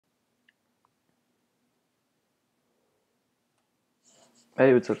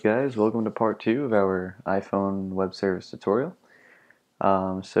Hey, what's up guys? Welcome to part 2 of our iPhone web service tutorial.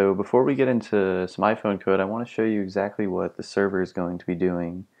 So before we get into some iPhone code, I want to show you exactly what the server is going to be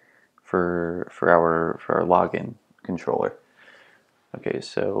doing for our login controller. Okay,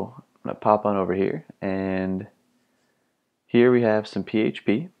 so I'm going to pop on over here, and here we have some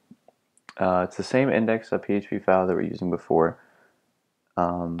PHP. It's the same index.php file that we're using before,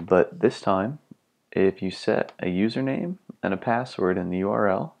 but this time if you set a username and a password in the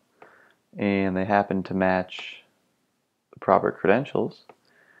URL and they happen to match the proper credentials,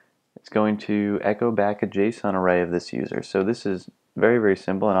 it's going to echo back a JSON array of this user. So this is very, very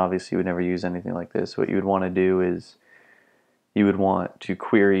simple, and obviously you would never use anything like this. What you would want to do is you would want to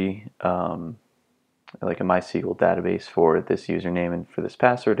query like a MySQL database for this username and for this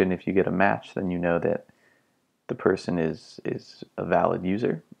password, and if you get a match, then you know that the person is a valid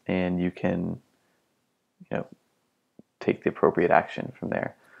user, and you can take the appropriate action from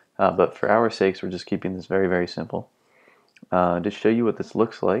there. But for our sakes, we're just keeping this very, very simple. To show you what this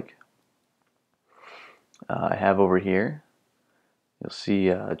looks like, I have over here, you'll see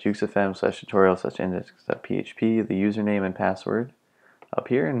jukesfm/tutorial/index.php, the username and password up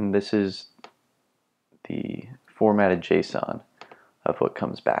here, and this is the formatted JSON of what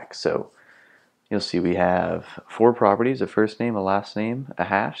comes back. So you'll see we have 4 properties: a first name, a last name, a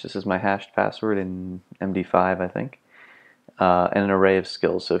hash. This is my hashed password in MD5, I think, and an array of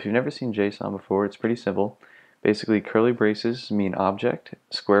skills. So if you've never seen JSON before, it's pretty simple. Basically, curly braces mean object,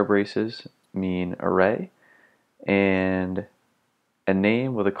 square braces mean array, and a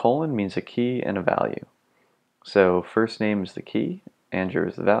name with a colon means a key and a value. So first name is the key, Andrew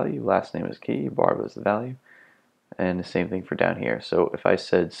is the value, last name is key, Barbara is the value, and the same thing for down here. So if I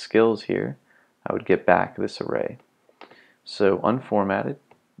said skills here, I would get back this array. So unformatted,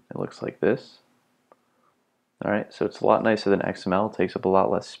 it looks like this. Alright, so it's a lot nicer than XML, it takes up a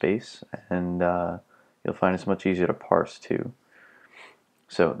lot less space, and you'll find it's much easier to parse too.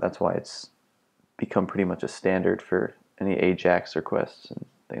 So that's why it's become pretty much a standard for any AJAX requests and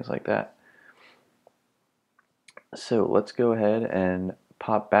things like that. So let's go ahead and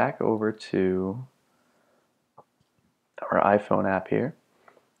pop back over to our iPhone app here.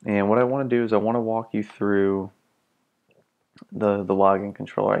 And what I want to do is I want to walk you through the login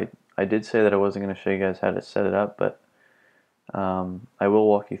controller. I did say that I wasn't going to show you guys how to set it up, but I will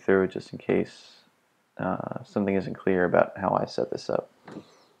walk you through it just in case something isn't clear about how I set this up.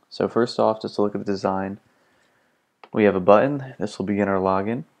 So first off, just to look at the design, we have a button. This will begin our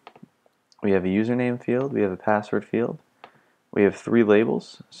login. We have a username field. We have a password field. We have 3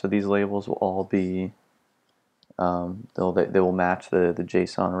 labels. So these labels will all be, they will match the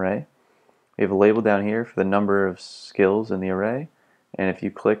JSON array. We have a label down here for the number of skills in the array. And if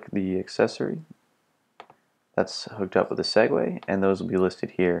you click the accessory, that's hooked up with a segue, and those will be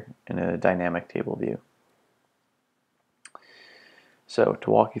listed here in a dynamic table view. So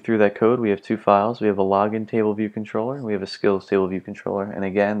to walk you through that code, we have 2 files. We have a login table view controller, and we have a skills table view controller. And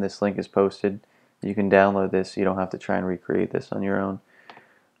again, this link is posted. You can download this. You don't have to try and recreate this on your own.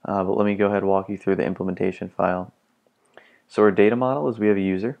 But let me go ahead and walk you through the implementation file. So our data model is we have a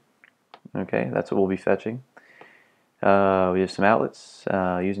user. Okay, that's what we'll be fetching. We have some outlets,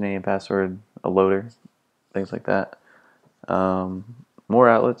 username, password, a loader, things like that. More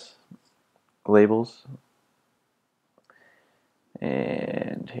outlets, labels,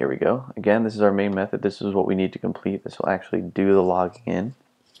 and here we go. Again, this is our main method. This is what we need to complete. This will actually do the logging in.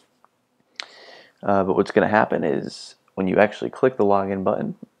 But what's going to happen is when you actually click the login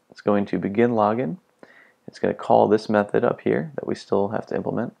button, it's going to begin login. It's going to call this method up here that we still have to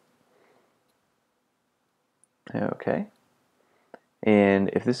implement. Okay. And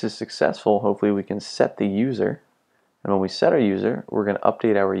if this is successful, hopefully we can set the user. And when we set our user, we're going to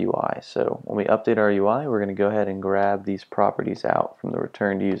update our UI. So when we update our UI, we're going to go ahead and grab these properties out from the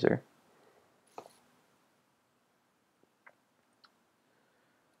returned user.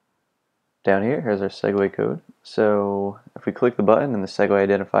 Down here, here's our segue code. So if we click the button and the segue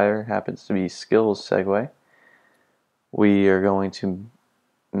identifier happens to be skills segue, we are going to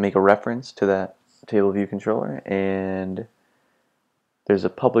make a reference to that table view controller, and there's a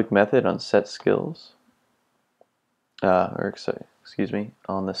public method on set skills. On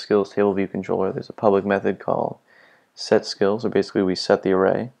the skills table view controller, there's a public method called set skills, or basically we set the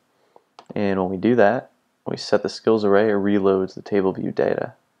array, and when we do that, we set the skills array, it reloads the table view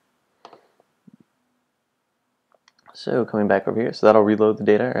data. So coming back over here, so that'll reload the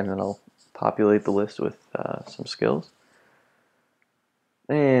data and then I'll populate the list with some skills.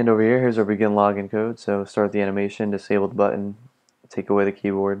 And over here, here's our begin login code. So start the animation, disable the button, take away the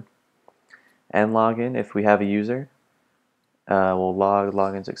keyboard, end login if we have a user. we'll log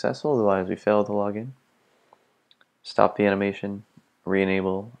login successful, otherwise we fail to log in. Stop the animation,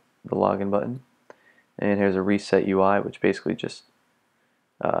 re-enable the login button, and here's a reset UI, which basically just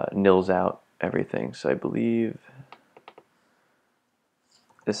nils out everything. So I believe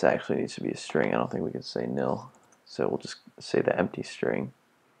this actually needs to be a string. I don't think we can say nil, so we'll just say the empty string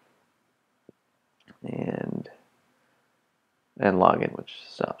and login, which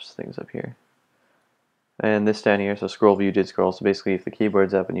stops things up here. And this down here, so scroll view did scroll. So basically, if the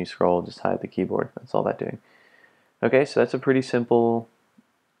keyboard's up and you scroll, just hide the keyboard. That's all that's doing. Okay, so that's a pretty simple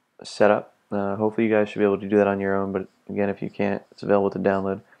setup. Hopefully you guys should be able to do that on your own, but again, if you can't, it's available to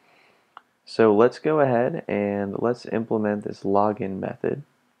download. So let's go ahead and let's implement this login method.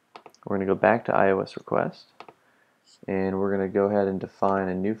 We're going to go back to iOS request, and we're going to go ahead and define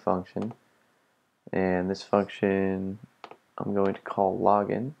a new function. And this function I'm going to call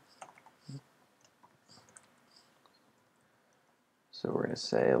login. So we're going to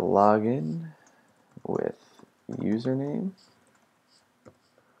say login with username.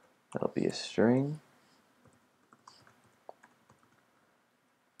 That'll be a string.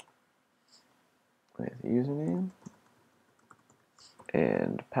 With username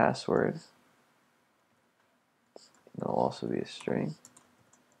and password. That'll also be a string.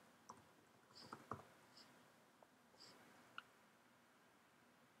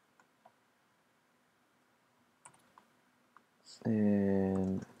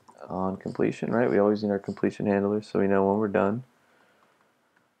 And on completion, right? We always need our completion handler so we know when we're done.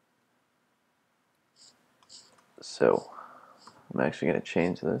 So I'm actually going to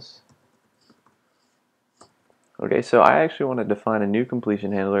change this. Okay, so I actually want to define a new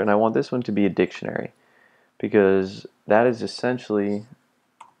completion handler, and I want this one to be a dictionary, because that is essentially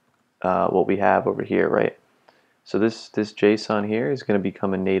what we have over here, right? So this JSON here is going to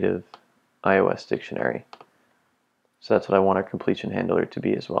become a native iOS dictionary. So that's what I want our completion handler to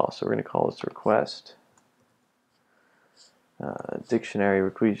be as well. So we're going to call this request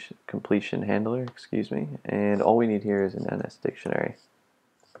dictionary completion handler, excuse me, and all we need here is an NS dictionary.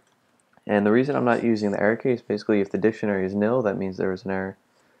 And the reason I'm not using the error case, basically if the dictionary is nil, that means there was an error.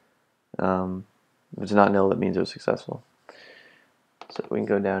 If it's not nil, that means it was successful. So we can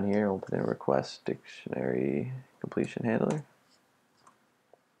go down here, we'll put in request dictionary completion handler.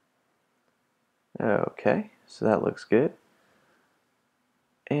 Okay, so that looks good.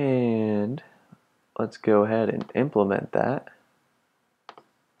 And let's go ahead and implement that.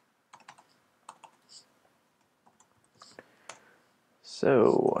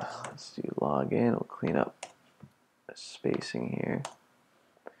 So let's do login. We'll clean up the spacing here.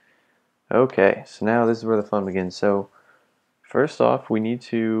 Okay, so now this is where the fun begins. So first off, we need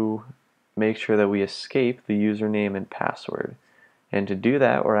to make sure that we escape the username and password. And to do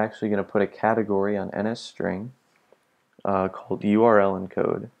that, we're actually going to put a category on NSString called URL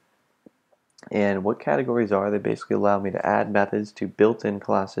encode. And what categories are, they basically allow me to add methods to built-in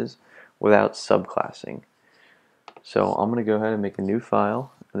classes without subclassing. So I'm going to go ahead and make a new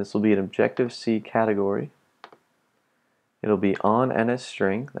file, and this will be an Objective-C category. It'll be on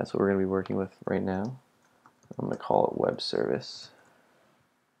NSString, that's what we're going to be working with right now. I'm going to call it web service.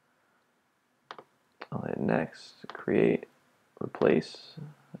 I'll hit next, create, replace.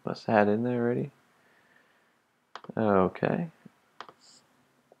 I must have had it in there already. Okay.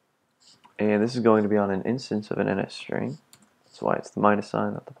 And this is going to be on an instance of an NSString. That's why it's the minus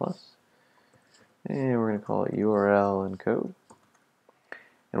sign, not the plus. And we're going to call it URL encode.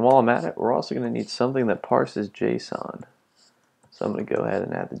 And while I'm at it, we're also going to need something that parses JSON. So I'm going to go ahead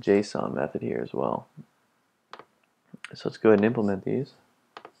and add the JSON method here as well. So let's go ahead and implement these.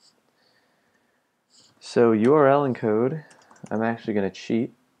 So URL encode, I'm actually going to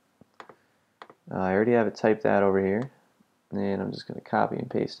cheat. I already have it typed out over here. And I'm just going to copy and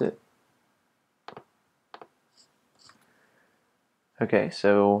paste it. Okay,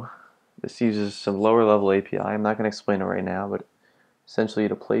 so this uses some lower level API. I'm not going to explain it right now, but essentially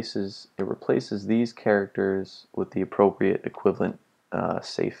it replaces these characters with the appropriate equivalent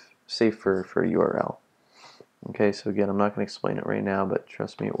safe for URL. Okay, so again, I'm not going to explain it right now, but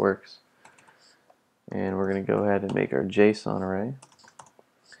trust me, it works. And we're going to go ahead and make our JSON array.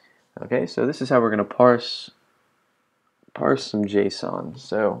 Okay, so this is how we're going to parse some JSON.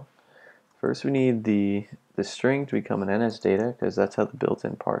 So first we need the string to become an NS data, because that's how the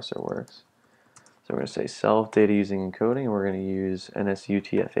built-in parser works. So we're going to say self data using encoding, and we're going to use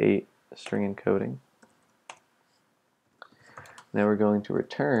NSUTF-8 string encoding. Now we're going to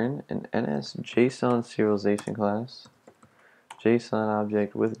return an NS JSON serialization class, JSON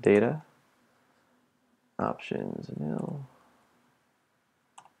object with data, options nil.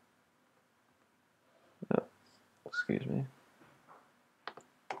 Oh, excuse me.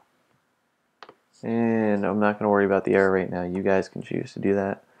 And I'm not going to worry about the error right now. You guys can choose to do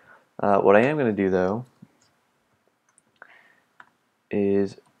that. What I am going to do though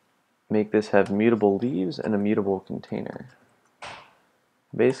is make this have mutable leaves and a mutable container.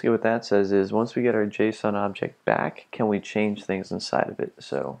 Basically what that says is once we get our JSON object back, can we change things inside of it?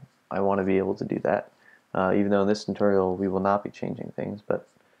 So I want to be able to do that. Even though in this tutorial we will not be changing things, but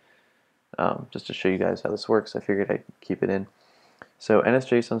just to show you guys how this works, I figured I'd keep it in. So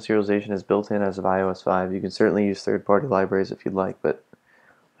NSJSON serialization is built in as of iOS 5. You can certainly use third-party libraries if you'd like, but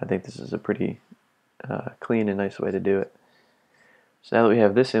I think this is a pretty clean and nice way to do it. So now that we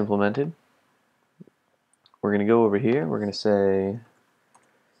have this implemented, we're going to go over here. We're going to say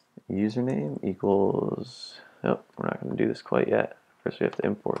username equals, oh, we're not going to do this quite yet. First we have to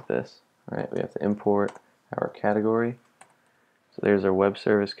import this. Alright, we have to import our category. So there's our web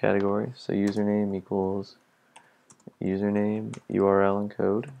service category. So username equals username, URL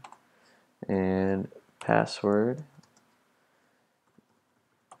encode, and password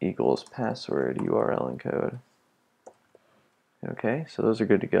equals password URL encode. Okay, so those are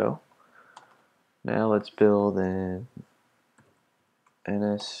good to go. Now let's build an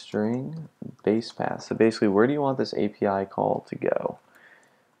NS string base path. So basically, where do you want this API call to go?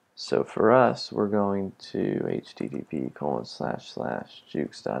 So for us, we're going to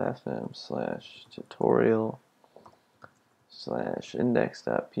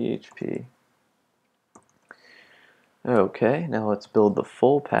http://jukes.fm/tutorial/index.php. Okay, now let's build the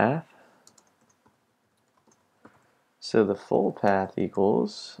full path. So the full path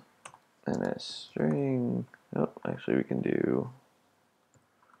equals NS string. Oh, actually we can do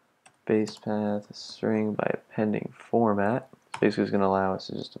base path string by appending format. Basically it's going to allow us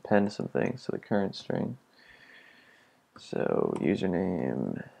to just append some things to the current string. So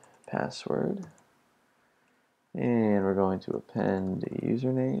username, password, and we're going to append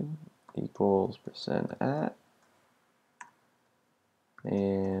username equals %@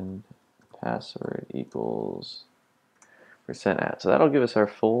 and password equals %@. So that'll give us our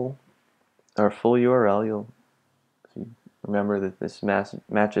full URL. If you remember that this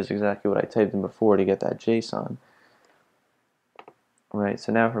matches exactly what I typed in before to get that JSON. Right,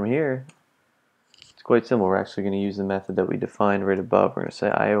 so now from here, it's quite simple. We're actually going to use the method that we defined right above. We're going to say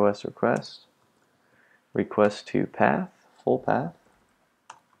iOS request to path, full path,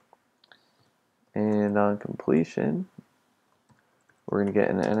 and on completion, we're going to get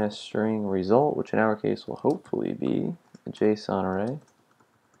an NS string result, which in our case will hopefully be a JSON array.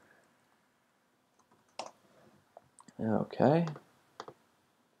 Okay.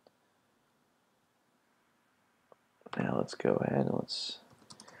 Now let's go ahead and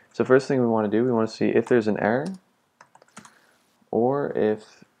so first thing we want to do, we want to see if there's an error or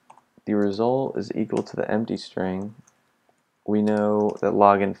if the result is equal to the empty string. We know that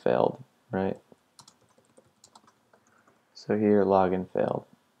login failed, right? So here login failed.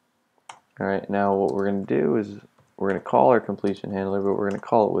 Alright, now what we're going to do is we're going to call our completion handler, but we're going to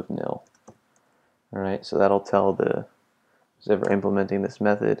call it with nil. Alright, so that'll tell who's ever implementing this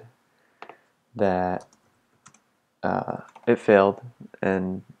method that it failed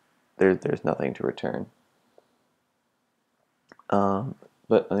and there's nothing to return. But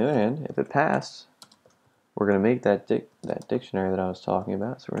on the other hand, if it passed, we're going to make that dictionary that I was talking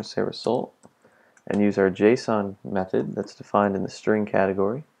about. So we're going to say result and use our JSON method that's defined in the string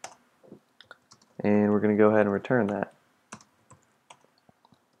category. And we're going to go ahead and return that.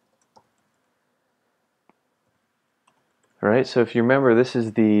 Alright, so if you remember, this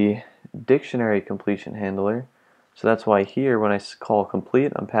is the dictionary completion handler. So that's why here, when I call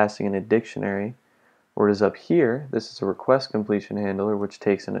complete, I'm passing in a dictionary. Whereas up here, this is a request completion handler, which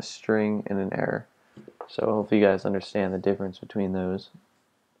takes in a string and an error. So hopefully you guys understand the difference between those.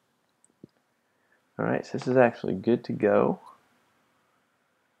 Alright, so this is actually good to go.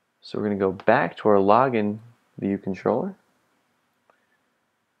 So we're going to go back to our login view controller.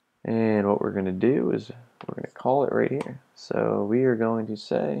 And what we're going to do is we're going to call it right here. So we are going to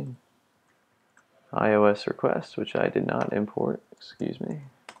say iOS request, which I did not import, excuse me.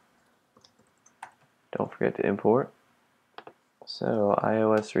 Don't forget to import. So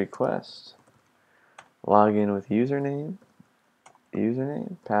iOS request, login with username,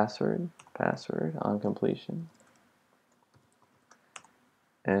 password on completion,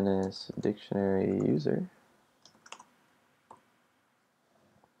 NS dictionary user.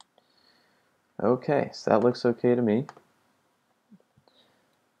 Okay, so that looks okay to me.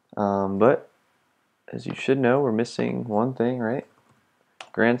 But as you should know, we're missing one thing, right?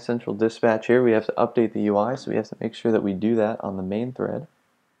 Grand Central Dispatch here, we have to update the UI, so we have to make sure that we do that on the main thread.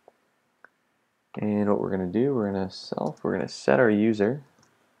 And what we're going to do, we're going to set our user.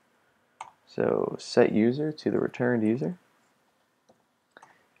 So set user to the returned user.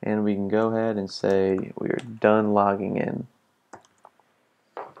 And we can go ahead and say we are done logging in.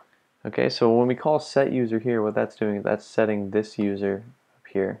 Okay, so when we call set user here, what that's doing is that's setting this user up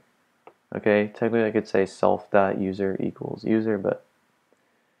here. Okay, technically I could say self.user equals user, but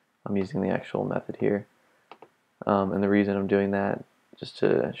I'm using the actual method here. And the reason I'm doing that, just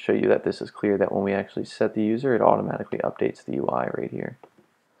to show you that this is clear, that when we actually set the user, it automatically updates the UI right here.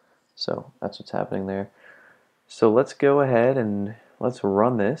 So that's what's happening there. So let's go ahead and let's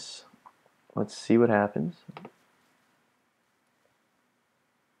run this. Let's see what happens.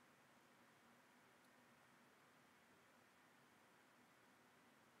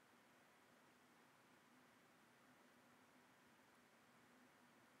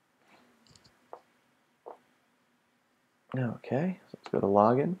 Okay, so let's go to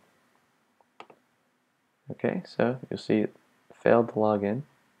login. Okay, so you'll see it failed to log in.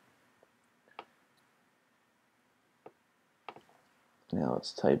 Now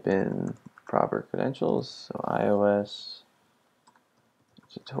let's type in proper credentials. So iOS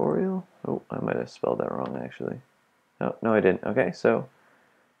tutorial. Oh, I might have spelled that wrong actually. Oh, no, I didn't. Okay, so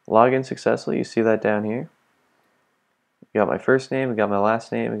login successfully. You see that down here. You got my first name, you got my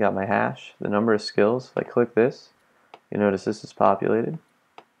last name, you got my hash, the number of skills. If I click this, you notice this is populated.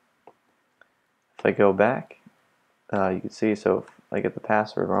 If I go back, you can see, so if I get the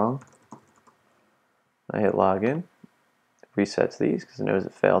password wrong, I hit login, it resets these because it knows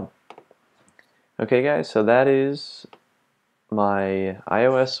it failed. Okay guys, so that is my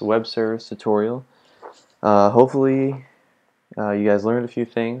iOS web service tutorial. Hopefully you guys learned a few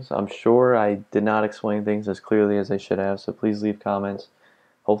things. I'm sure I did not explain things as clearly as I should have, so please leave comments.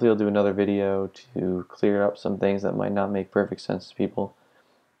 Hopefully I'll do another video to clear up some things that might not make perfect sense to people.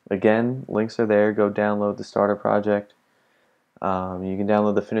 Again, links are there. Go download the starter project. You can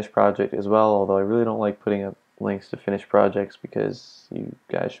download the finished project as well, although I really don't like putting up links to finished projects because you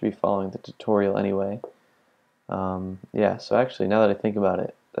guys should be following the tutorial anyway. Yeah, so actually, now that I think about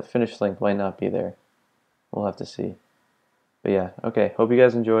it, the finished link might not be there. We'll have to see. But yeah, okay. Hope you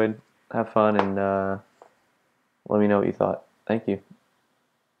guys enjoyed. Have fun, and let me know what you thought. Thank you.